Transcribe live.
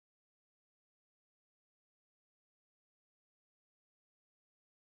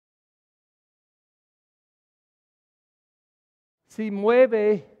se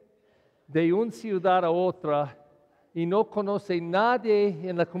mueve de una ciudad a otra y no conoce a nadie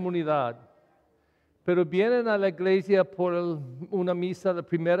en la comunidad, pero vienen a la iglesia por una misa la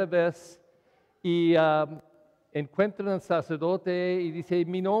primera vez y encuentran al sacerdote y dice,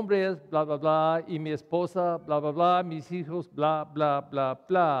 mi nombre es bla, bla, bla, y mi esposa, bla, bla, bla, mis hijos, bla, bla, bla,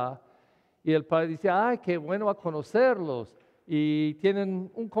 bla. Y el padre dice, ay, qué bueno a conocerlos. Y tienen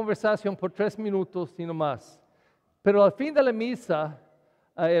una conversación por 3 minutos y no más. Pero al fin de la misa,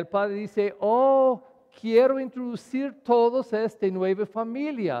 el padre dice, oh, quiero introducir todos a esta nueva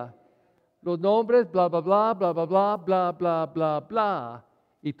familia. Los nombres, bla, bla, bla, bla, bla, bla, bla, bla, bla, bla.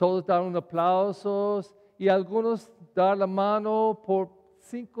 Y todos dan un aplauso y algunos dan la mano por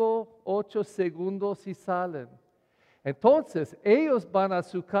 5, 8 segundos y salen. Entonces, ellos van a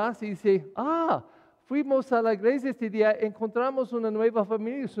su casa y dicen, fuimos a la iglesia este día, encontramos una nueva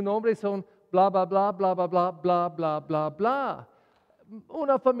familia, su nombre son bla, bla, bla, bla, bla, bla, bla, bla, bla, bla.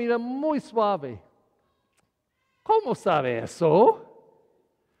 Una familia muy suave. ¿Cómo sabe eso?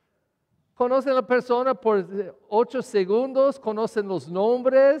 ¿Conocen a la persona por 8 segundos? ¿Conocen los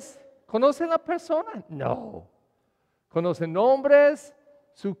nombres? ¿Conocen a la persona? No. Conocen nombres,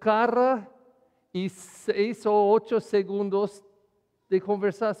 su cara y 6 o 8 segundos de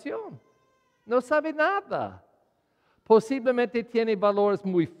conversación. No sabe nada. Posiblemente tiene valores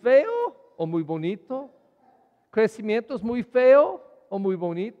muy feos o muy bonitos. Crecimientos muy feos o muy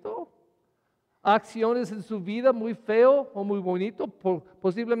bonitos. Acciones en su vida muy feo o muy bonito.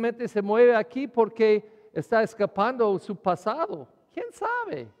 Posiblemente se mueve aquí porque está escapando su pasado. ¿Quién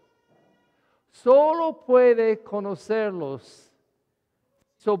sabe? Solo puede conocerlos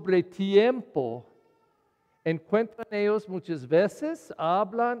sobre tiempo. Encuentran ellos muchas veces,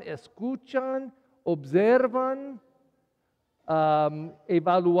 hablan, escuchan, observan,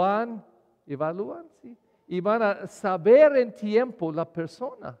 evalúan, ¿sí? Y van a saber en tiempo la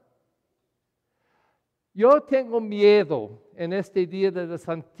persona. Yo tengo miedo en este día de la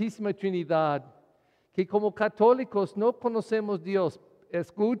Santísima Trinidad, que como católicos no conocemos a Dios.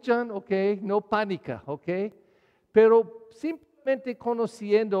 Escuchan, ok, no pánica, ok, pero simplemente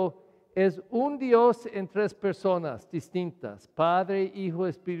conociendo es un Dios en 3 personas distintas, Padre, Hijo,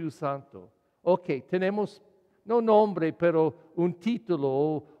 Espíritu Santo. Ok, tenemos, no nombre, pero un título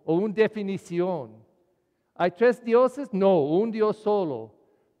o una definición. ¿Hay 3 dioses? No, un Dios solo.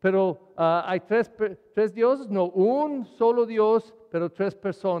 Pero hay 3 dioses, no, un solo Dios, pero 3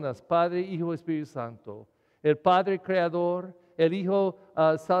 personas, Padre, Hijo, Espíritu Santo. El Padre Creador, el Hijo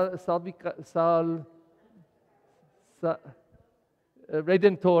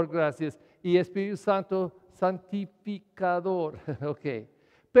Redentor, gracias, y Espíritu Santo santificador. Ok,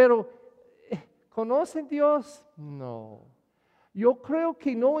 pero ¿conocen Dios? No. Yo creo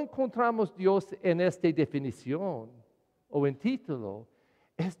que no encontramos Dios en esta definición o en título.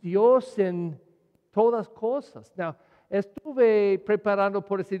 Es Dios en todas cosas. Now, estuve preparando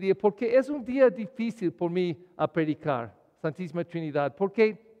por ese día porque es un día difícil por mí a predicar, Santísima Trinidad,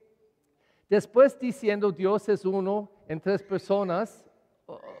 porque después diciendo Dios es uno en 3 personas,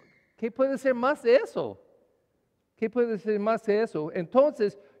 ¿qué puede ser más de eso? ¿Qué puede ser más de eso?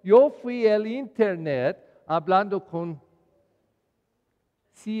 Entonces, yo fui al internet hablando con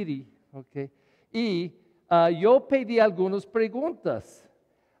Siri, ¿ok? Y yo pedí algunas preguntas.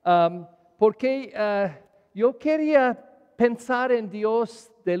 Porque yo quería pensar en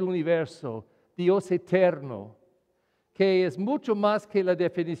Dios del universo, Dios eterno, que es mucho más que la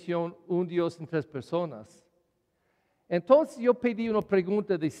definición un Dios en 3 personas. Entonces yo pedí una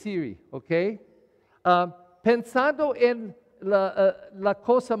pregunta de Siri, ¿ok? Pensando en la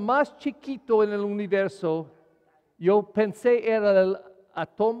cosa más chiquito en el universo, yo pensé era el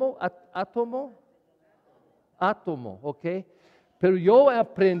átomo, ¿ok? Pero yo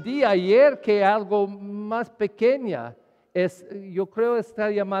aprendí ayer que algo más pequeña, yo creo está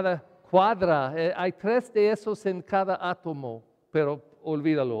llamada cuadra. Hay 3 de esos en cada átomo, pero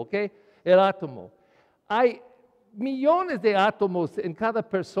olvídalo, ¿ok? El átomo. Hay millones de átomos en cada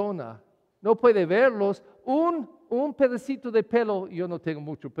persona. No puede verlos. Un pedacito de pelo, yo no tengo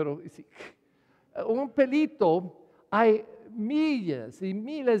mucho, pero sí, un pelito, hay miles y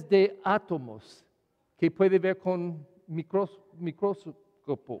miles de átomos que puede ver con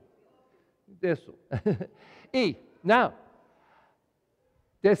microscopio de eso. Y, now,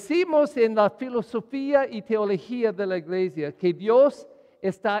 decimos en la filosofía y teología de la iglesia que Dios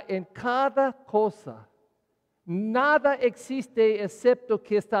está en cada cosa. Nada existe excepto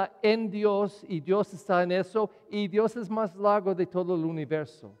que está en Dios y Dios está en eso y Dios es más largo de todo el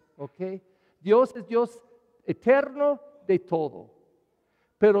universo. ¿Ok? Dios es Dios eterno de todo.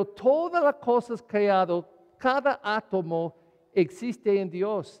 Pero todas las cosas creadas, cada átomo existe en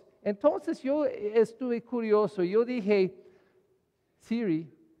Dios. Entonces yo estuve curioso, yo dije,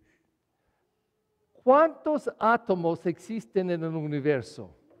 Siri, ¿cuántos átomos existen en el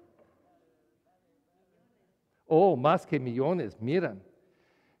universo? Oh, más que millones, miran.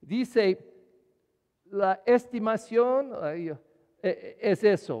 Dice, la estimación es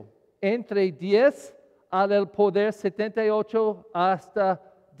eso, entre 10 al poder 78 hasta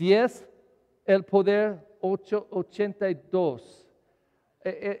 10 el poder 82.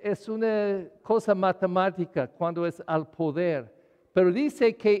 Es una cosa matemática cuando es al poder. Pero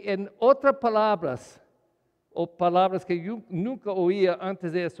dice que en otras palabras, o palabras que yo nunca oía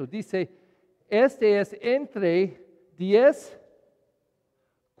antes de eso, dice, este es entre 10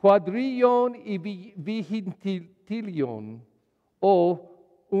 cuadrillón y vigésimo, o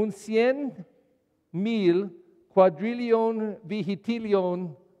un 100,000 cuadrillón,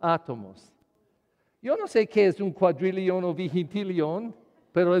 vigésimo átomos. Yo no sé qué es un cuadrillón o vigésimo,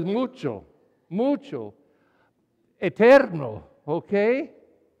 pero es mucho, mucho, eterno, ¿ok?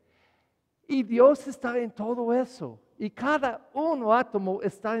 Y Dios está en todo eso, y cada átomo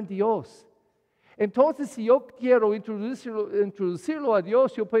está en Dios. Entonces, si yo quiero introducirlo a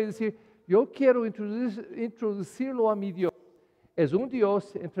Dios, yo puedo decir, yo quiero introducirlo a mi Dios. Es un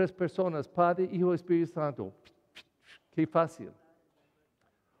Dios en 3 personas, Padre, Hijo, Espíritu Santo. Qué fácil.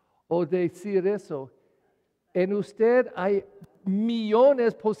 O decir eso, en usted hay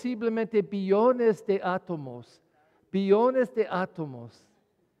millones, posiblemente billones de átomos, billones de átomos,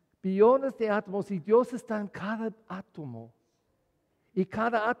 billones de átomos, y Dios está en cada átomo. Y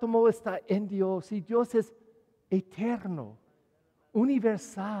cada átomo está en Dios, y Dios es eterno,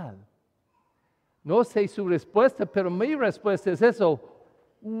 universal. No sé su respuesta, pero mi respuesta es eso.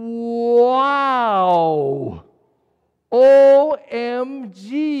 ¡Wow! OMG.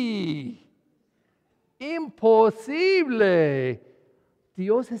 Imposible.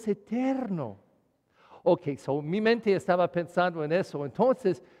 Dios es eterno. Ok, so mi mente estaba pensando en eso.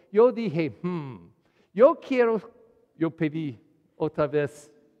 Entonces yo dije, yo pedí otra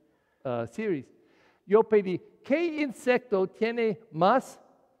vez series. Yo pedí, ¿qué insecto tiene más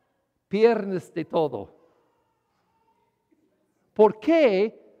piernas de todo? ¿Por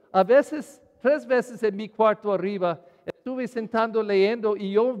qué a veces, 3 veces en mi cuarto arriba, estuve sentado leyendo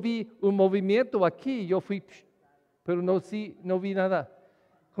y yo vi un movimiento aquí, yo fui, pero no vi nada.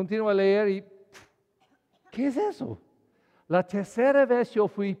 Continúo a leer y, ¿qué es eso? La tercera vez yo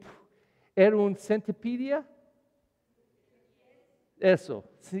fui, era un centipede. Eso,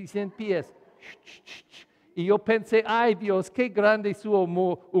 100 pies. Y yo pensé, ay Dios, qué grande es su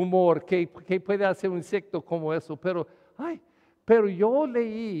humor, que puede hacer un insecto como eso. Pero yo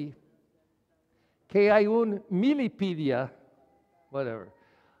leí que hay un milipida,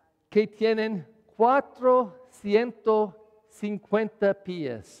 que tienen 450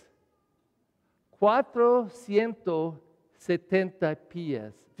 pies. 470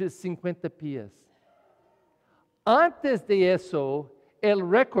 pies, 50 pies. Antes de eso, el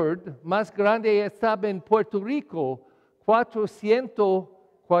récord más grande estaba en Puerto Rico,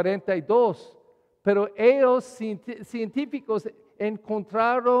 442. Pero ellos, científicos,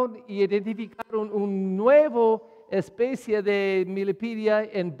 encontraron y identificaron una nueva especie de milipida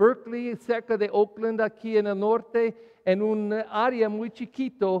en Berkeley, cerca de Oakland, aquí en el norte, en un área muy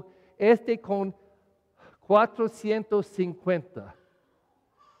chiquito, con 450.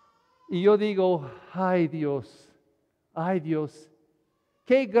 Y yo digo, ay Dios,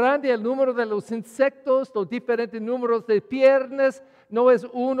 qué grande el número de los insectos, los diferentes números de piernas, no es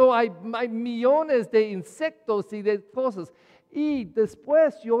uno, hay millones de insectos y de cosas. Y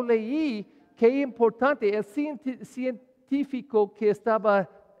después yo leí qué importante, el científico que estaba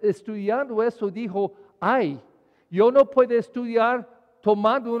estudiando eso dijo, yo no puedo estudiar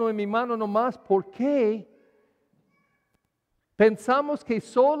tomando uno en mi mano nomás, ¿por qué? Pensamos que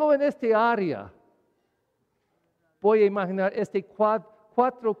solo en este área, voy a imaginar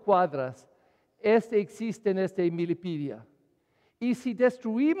 4 cuadras, existe en milipida. Y si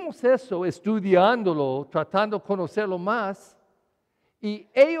destruimos eso, estudiándolo, tratando de conocerlo más, y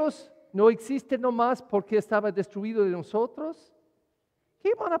ellos no existen nomás porque estaba destruido de nosotros,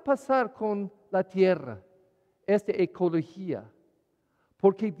 ¿qué van a pasar con la tierra? Ecología.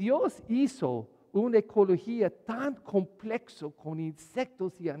 Porque Dios hizo una ecología tan complexa con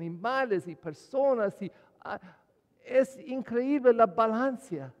insectos y animales y personas. Es increíble la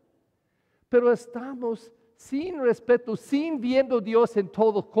balanza. Pero estamos sin respeto, sin viendo a Dios en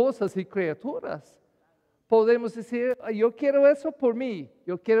todas cosas y criaturas. Podemos decir, yo quiero eso por mí,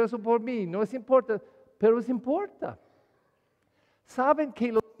 no es importante, pero es importante. ¿Saben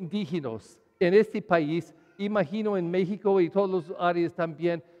que los indígenas en este país imagino en México y todos los áreas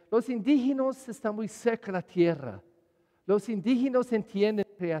también, los indígenas están muy cerca de la tierra. Los indígenas entienden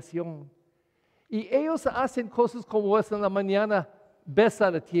creación. Y ellos hacen cosas como esta en la mañana, besa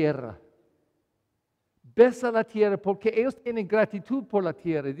la tierra. Besa la tierra porque ellos tienen gratitud por la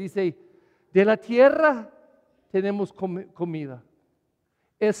tierra. Dice, de la tierra tenemos comida.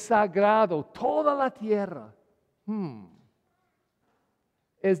 Es sagrado, toda la tierra.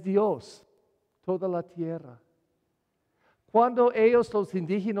 Es Dios, toda la tierra. Cuando ellos, los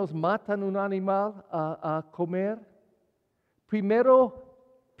indígenas, matan un animal a comer, primero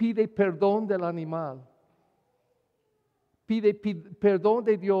pide perdón del animal. Pide perdón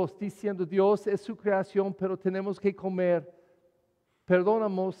de Dios, diciendo, Dios es su creación, pero tenemos que comer.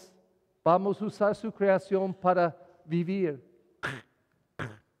 Perdonamos, vamos a usar su creación para vivir.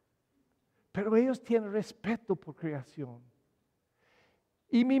 Pero ellos tienen respeto por creación.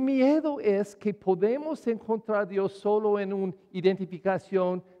 Y mi miedo es que podemos encontrar a Dios solo en una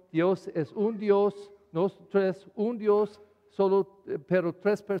identificación. Dios es un Dios, nosotros es un Dios, solo, pero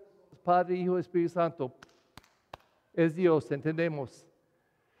tres personas, Padre, Hijo, Espíritu Santo. Es Dios, entendemos.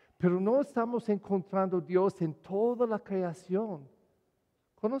 Pero no estamos encontrando a Dios en toda la creación.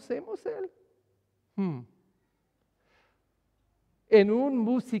 ¿Conocemos Él? En un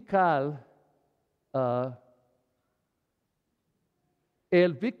musical,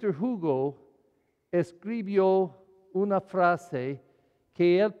 el Victor Hugo escribió una frase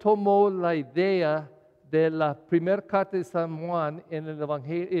que él tomó la idea de la primera carta de San Juan en el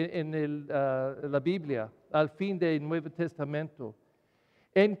Evangelio, la Biblia, al fin del Nuevo Testamento,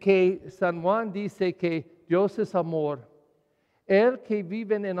 en que San Juan dice que Dios es amor. El que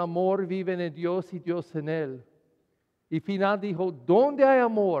vive en amor, vive en Dios y Dios en él. Y final dijo, ¿dónde hay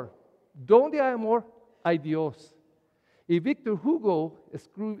amor? ¿Dónde hay amor? Hay Dios. Y Victor Hugo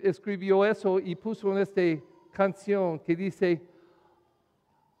escribió eso y puso en esta canción que dice,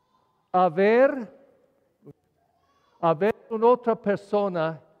 a ver una otra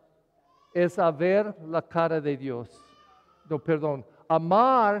persona es a ver la cara de Dios. No, perdón.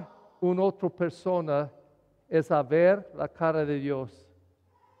 Amar una otra persona es a ver la cara de Dios.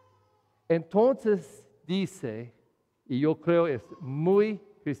 Entonces dice, y yo creo es muy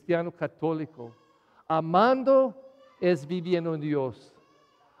cristiano católico, amando es viviendo en Dios.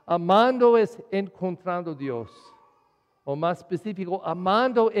 Amando es encontrando Dios. O más específico,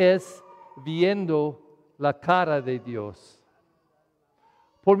 amando es viendo la cara de Dios.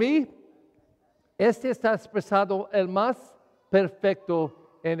 Por mí, este está expresado el más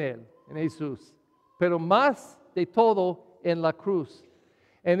perfecto en Él, en Jesús. Pero más de todo en la cruz.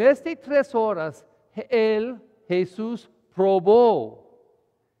 En estas 3 horas, Jesús, probó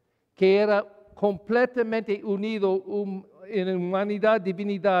que era completamente unido en humanidad,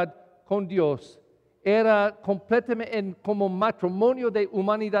 divinidad con Dios. Era completamente como matrimonio de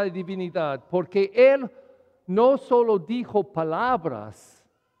humanidad y divinidad, porque Él no solo dijo palabras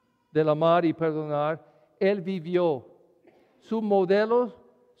del amar y perdonar, Él vivió. Su modelo,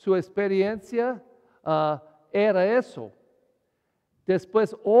 su experiencia era eso.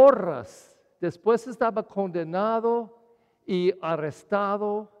 Después horas, después estaba condenado y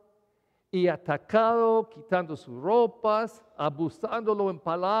arrestado y atacado, quitando sus ropas, abusándolo en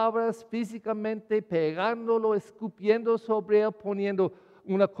palabras, físicamente, pegándolo, escupiendo sobre él, poniendo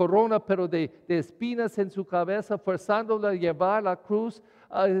una corona, pero de espinas en su cabeza, forzándolo a llevar la cruz.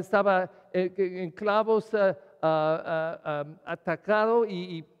 Estaba en clavos atacado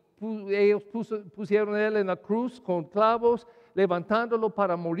y ellos pusieron a él en la cruz con clavos, levantándolo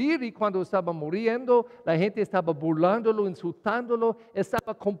para morir, y cuando estaba muriendo, la gente estaba burlándolo, insultándolo,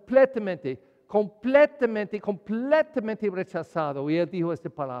 estaba completamente rechazado. Y él dijo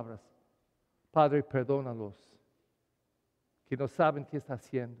estas palabras: Padre, perdónalos, que no saben qué está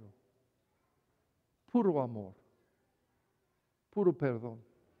haciendo. Puro amor, puro perdón.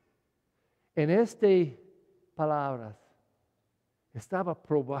 En estas palabras estaba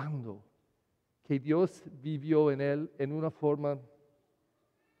probando que Dios vivió en él en una forma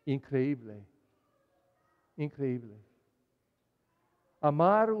increíble, increíble.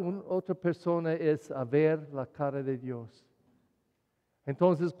 Amar a otra persona es a ver la cara de Dios.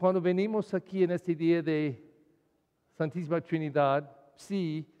 Entonces, cuando venimos aquí en este día de Santísima Trinidad,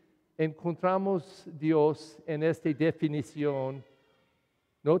 sí, encontramos Dios en esta definición,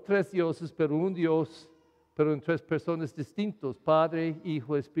 no 3 dioses, pero un Dios, pero en 3 personas distintos, Padre,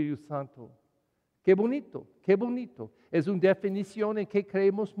 Hijo, Espíritu Santo. Qué bonito, qué bonito. Es una definición en que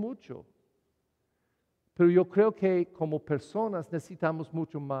creemos mucho. Pero yo creo que como personas necesitamos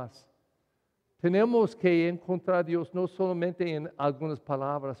mucho más. Tenemos que encontrar a Dios no solamente en algunas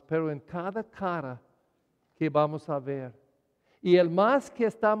palabras, pero en cada cara que vamos a ver. Y el más que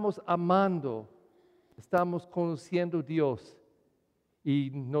estamos amando, estamos conociendo a Dios.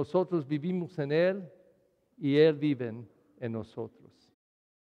 Y nosotros vivimos en Él y Él vive en nosotros.